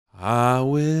I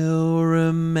will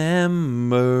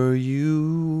remember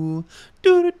you.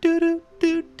 Do do do do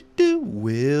do do.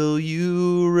 Will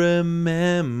you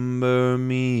remember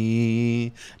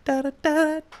me? Da da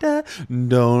da da.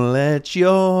 Don't let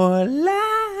your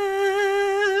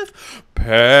life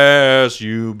pass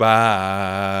you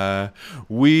by.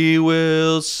 We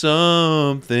will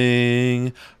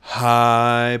something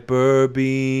hyper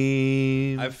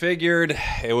beam. I figured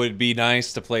it would be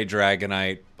nice to play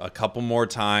Dragonite a couple more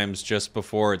times just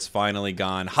before it's finally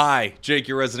gone. Hi, Jake,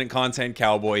 your resident content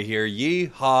cowboy here.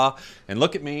 Yeehaw. And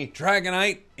look at me,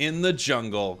 Dragonite in the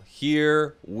jungle.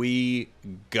 Here we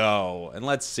go. And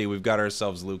let's see, we've got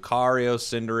ourselves Lucario,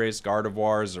 Cinderace,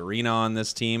 Gardevoir, Zarina on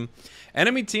this team.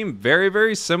 Enemy team, very,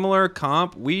 very similar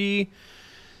comp. We're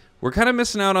kind of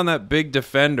missing out on that big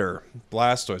defender,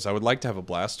 Blastoise. I would like to have a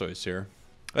Blastoise here.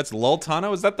 That's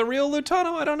Lultano. Is that the real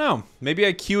Lutano? I don't know. Maybe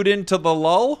I queued into the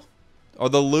Lull? Or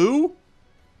the Lu?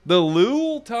 The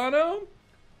Lultano?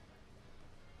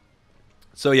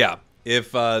 So yeah,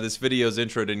 if this video's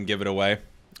intro didn't give it away,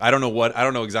 I don't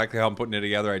know exactly how I'm putting it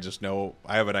together. I just know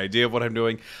I have an idea of what I'm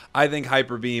doing. I think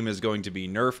Hyper Beam is going to be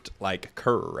nerfed like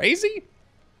crazy.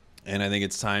 And I think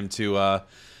it's time to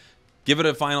give it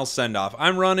a final send-off.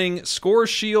 I'm running Score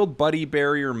Shield, Buddy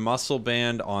Barrier, Muscle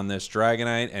Band on this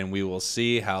Dragonite, and we will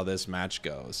see how this match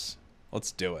goes.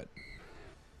 Let's do it.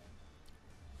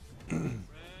 Ready,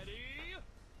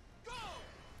 go!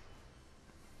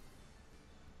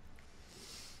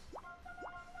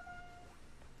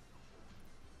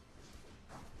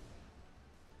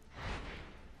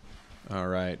 All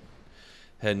right.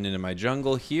 Heading into my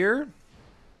jungle here.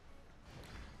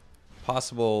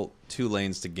 Possible 2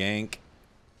 lanes to gank.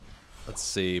 Let's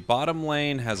see. Bottom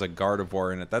lane has a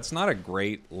Gardevoir in it. That's not a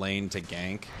great lane to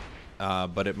gank,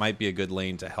 but it might be a good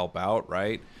lane to help out,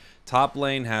 right? Top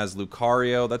lane has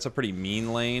Lucario. That's a pretty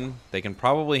mean lane. They can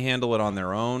probably handle it on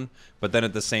their own, but then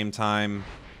at the same time,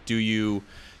 do you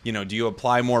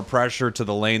apply more pressure to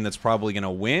the lane that's probably going to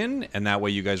win, and that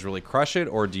way you guys really crush it,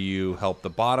 or do you help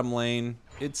the bottom lane?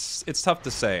 It's tough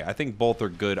to say. I think both are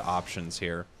good options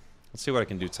here. Let's see what I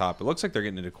can do top. It looks like they're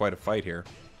getting into quite a fight here.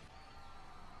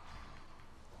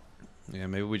 Yeah,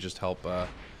 maybe we just help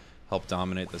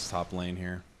dominate this top lane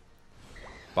here.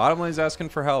 Bottom lane's asking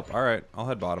for help. All right, I'll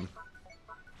head bottom.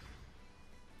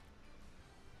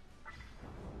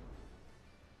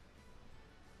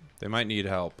 They might need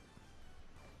help.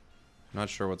 Not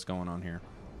sure what's going on here.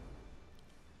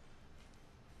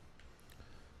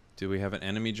 Do we have an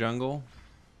enemy jungle?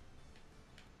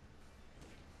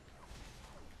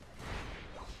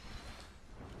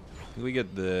 Can we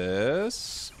get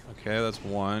this? Okay, that's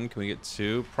 1. Can we get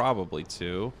 2? Probably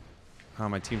 2. Oh,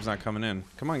 my team's not coming in.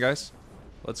 Come on, guys.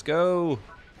 Let's go.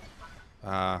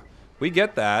 We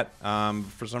get that.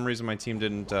 For some reason, my team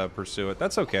didn't pursue it.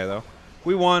 That's okay, though.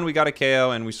 We won, we got a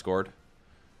KO, and we scored.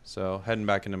 So, heading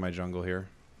back into my jungle here.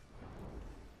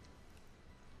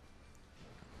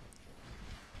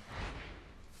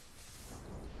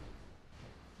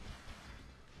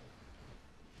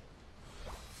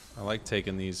 I like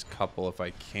taking these couple if I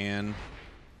can.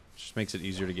 Just makes it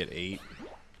easier to get 8.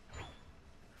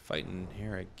 Fighting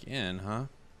here again, huh?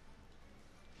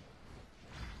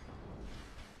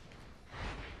 I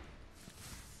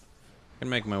can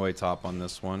make my way top on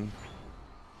this one.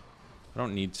 I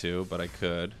don't need to, but I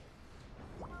could.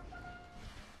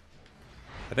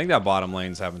 I think that bottom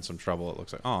lane's having some trouble, it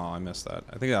looks like. Oh, I missed that.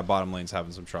 I think that bottom lane's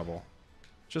having some trouble.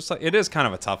 Just like, it is kind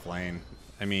of a tough lane.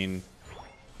 I mean,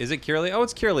 is it Kirlia? Oh,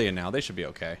 it's Kirlia now. They should be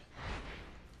okay.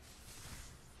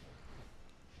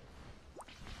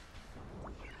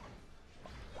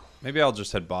 Maybe I'll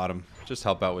just head bottom. Just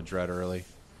help out with Dread early,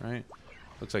 right?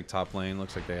 Looks like top lane.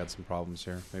 Looks like they had some problems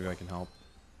here. Maybe I can help.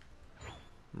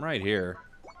 I'm right here.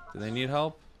 Do they need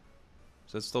help?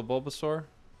 Is that still Bulbasaur?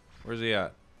 Where's he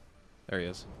at? There he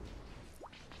is.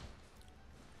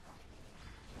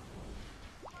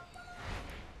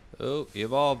 Oh, he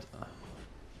evolved.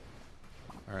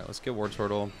 Alright, let's get War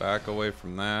Turtle back away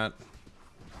from that.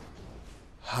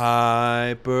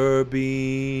 Hyper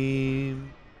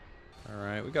Beam.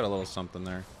 Alright, we got a little something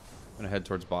there. I'm gonna head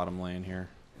towards bottom lane here.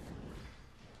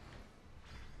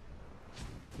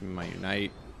 Give me my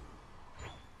Unite.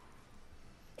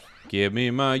 Give me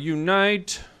my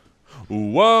Unite.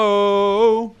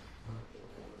 Whoa!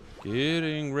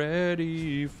 Getting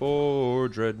ready for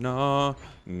Dreadnought.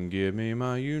 Give me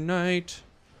my Unite.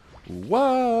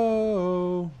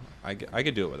 Whoa! I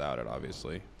could do it without it,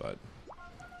 obviously, but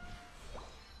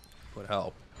would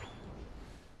help.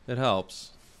 It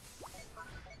helps.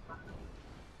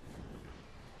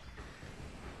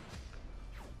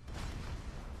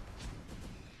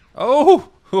 Oh!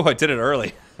 Ooh, I did it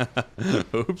early.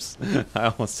 Oops. I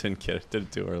almost didn't get it. Did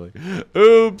it too early.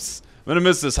 Oops. I'm gonna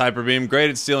miss this hyper beam. Great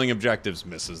at stealing objectives.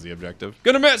 Misses the objective.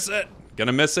 Gonna miss it.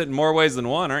 Gonna miss it in more ways than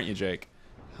one, aren't you, Jake?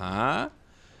 Huh?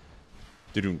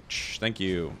 Doo-doo-ch. Thank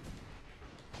you.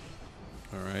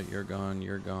 Alright, you're gone.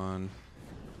 You're gone.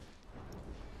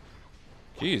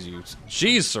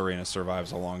 Jeez, Serena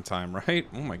survives a long time, right?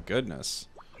 Oh my goodness.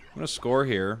 I'm gonna score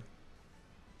here.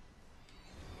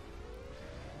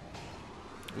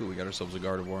 Ooh, we got ourselves a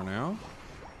Gardevoir now.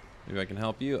 Maybe I can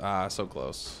help you. Ah, so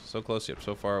close. So close, yet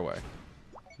so far away.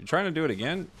 You trying to do it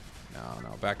again? No,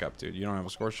 no, back up, dude. You don't have a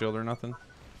score shield or nothing?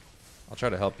 I'll try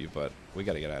to help you, but we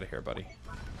gotta get out of here, buddy.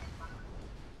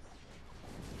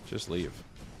 Just leave.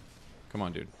 Come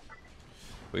on, dude.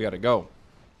 We gotta go.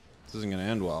 This isn't gonna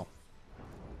end well.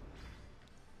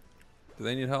 Do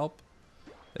they need help?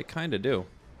 They kinda do.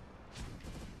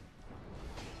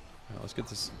 Now, let's get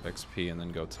this XP and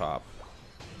then go top.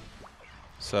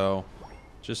 So,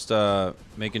 just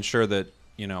making sure that,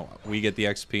 you know, we get the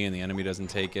XP and the enemy doesn't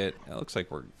take it. It looks like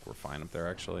we're fine up there,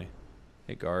 actually.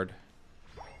 Hey, guard.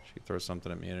 She can throw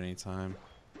something at me at any time.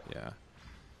 Yeah.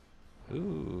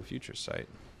 Ooh, future sight.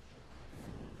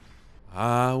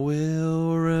 I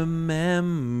will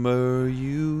remember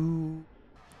you.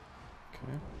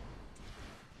 Okay.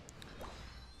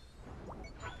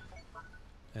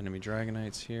 Enemy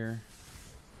Dragonites here.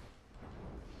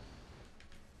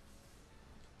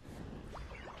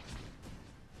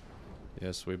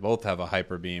 Yes, we both have a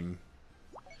hyper beam.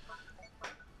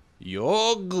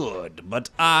 You're good,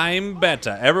 but I'm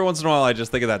better. Every once in a while, I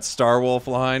just think of that Star Wolf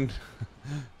line.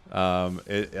 I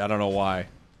don't know why.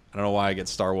 I don't know why I get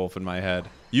Star Wolf in my head.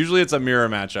 Usually it's a mirror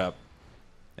matchup.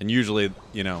 And usually,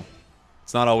 you know,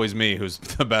 it's not always me who's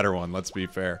the better one, let's be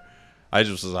fair. I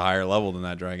just was a higher level than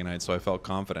that Dragonite, so I felt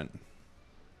confident.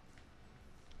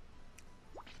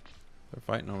 They're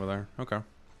fighting over there. Okay.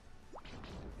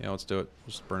 Yeah, let's do it.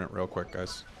 Just burn it real quick,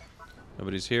 guys.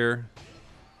 Nobody's here.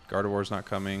 Gardevoir's not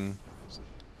coming.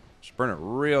 Just burn it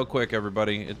real quick,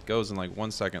 everybody. It goes in like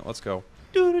 1 second. Let's go.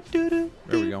 There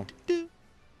we go.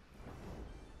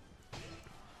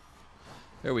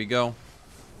 There we go.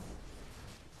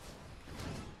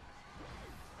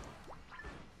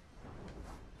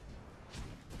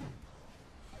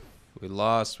 We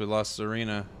lost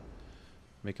Serena.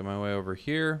 Making my way over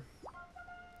here.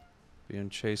 Being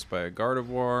chased by a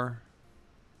Gardevoir.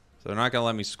 So they're not going to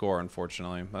let me score,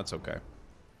 unfortunately. That's okay.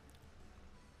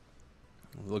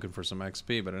 I'm looking for some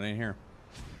XP, but it ain't here.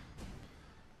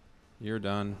 You're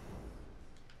done.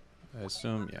 I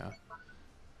assume, yeah.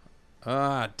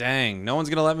 Ah, dang. No one's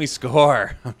going to let me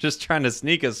score. I'm just trying to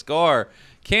sneak a score.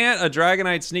 Can't a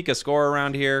Dragonite sneak a score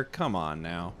around here? Come on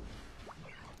now.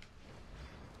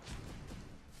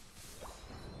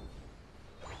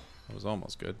 That was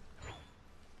almost good.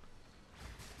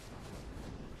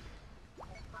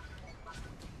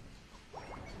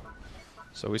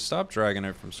 So we stopped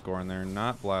Dragonite from scoring there,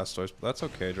 not Blastoise, but that's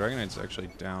okay. Dragonite's actually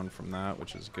down from that,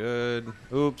 which is good.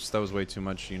 Oops, that was way too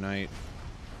much Unite.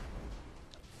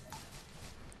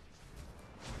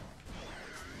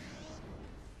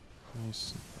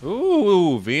 Nice.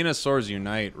 Ooh, Venusaur's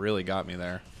Unite really got me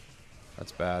there.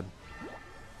 That's bad.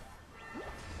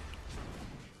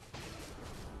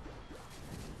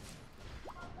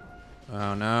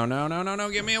 Oh, no, no, no, no,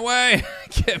 no, get me away!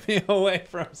 Get me away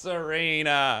from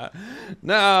Serena!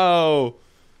 No!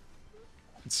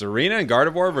 Serena and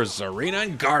Gardevoir versus Serena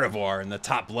and Gardevoir in the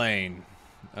top lane.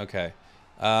 Okay.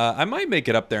 I might make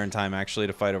it up there in time, actually,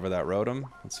 to fight over that Rotom.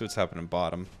 Let's see what's happening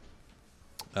bottom.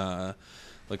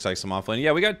 Looks like some offlane.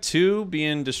 Yeah, we got two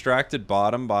being distracted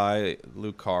bottom by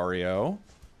Lucario.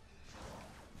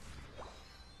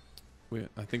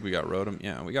 I think we got Rotom.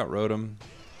 Yeah, we got Rotom.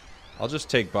 I'll just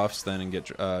take buffs then and get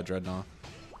Dreadnought.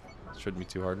 Shouldn't be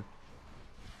too hard.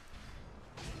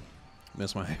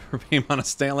 Miss my Hyper Beam on a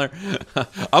Stantler.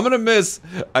 I'm gonna miss.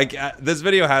 This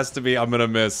video has to be. I'm gonna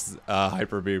miss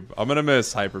Hyper Beam. I'm gonna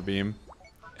miss Hyper Beam,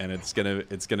 and it's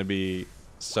gonna be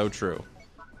so true.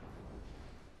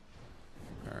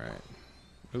 All right.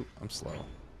 Oop, I'm slow.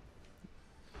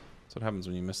 That's what happens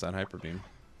when you miss that Hyper Beam.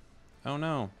 Oh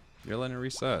no, you're letting it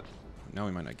reset. Now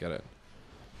we might not get it.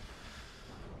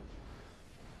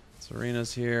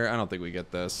 Serena's here. I don't think we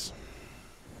get this.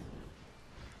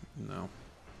 No.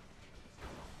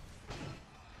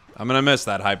 I'm gonna miss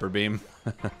that Hyper Beam.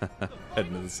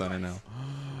 Heading to the center now.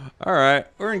 Alright,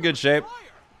 we're in good shape.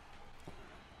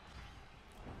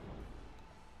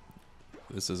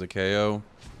 This is a KO.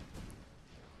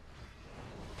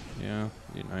 Yeah,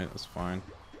 Unite, that's fine.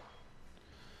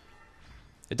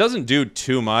 It doesn't do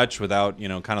too much without, you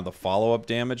know, kind of the follow-up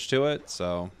damage to it,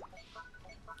 so...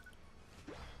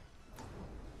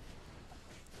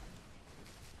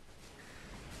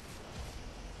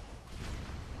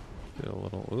 Get a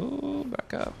little. Ooh,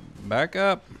 back up. Back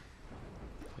up.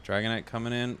 Dragonite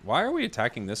coming in. Why are we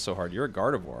attacking this so hard? You're a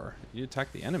Gardevoir. You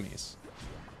attack the enemies.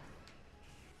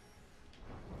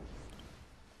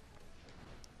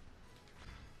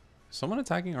 Someone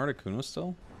attacking Articuno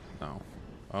still? No.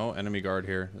 Oh, enemy guard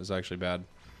here. This is actually bad.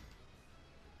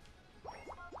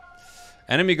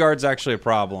 Enemy guard's actually a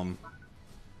problem.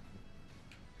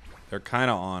 They're kind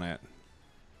of on it.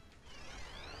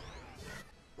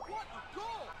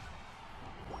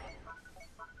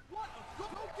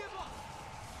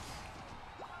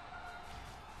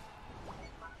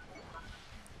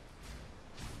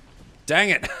 Dang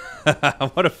it.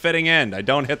 What a fitting end. I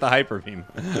don't hit the Hyper Beam.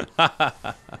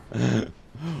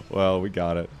 Well, we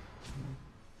got it.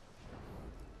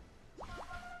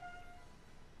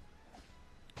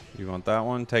 You want that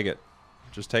one? Take it.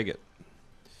 Just take it.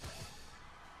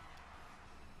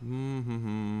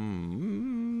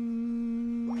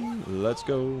 Let's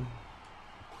go.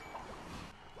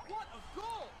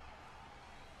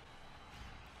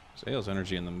 Sales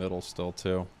energy in the middle still,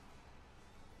 too.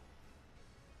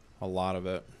 A lot of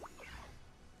it.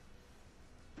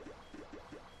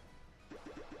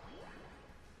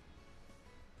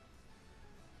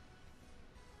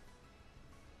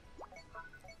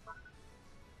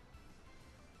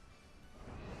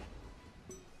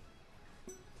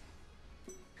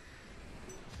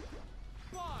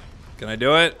 Can I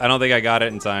do it? I don't think I got it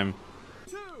in time.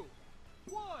 2,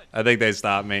 1. I think they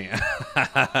stopped me.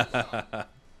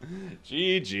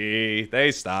 GG.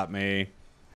 They stopped me.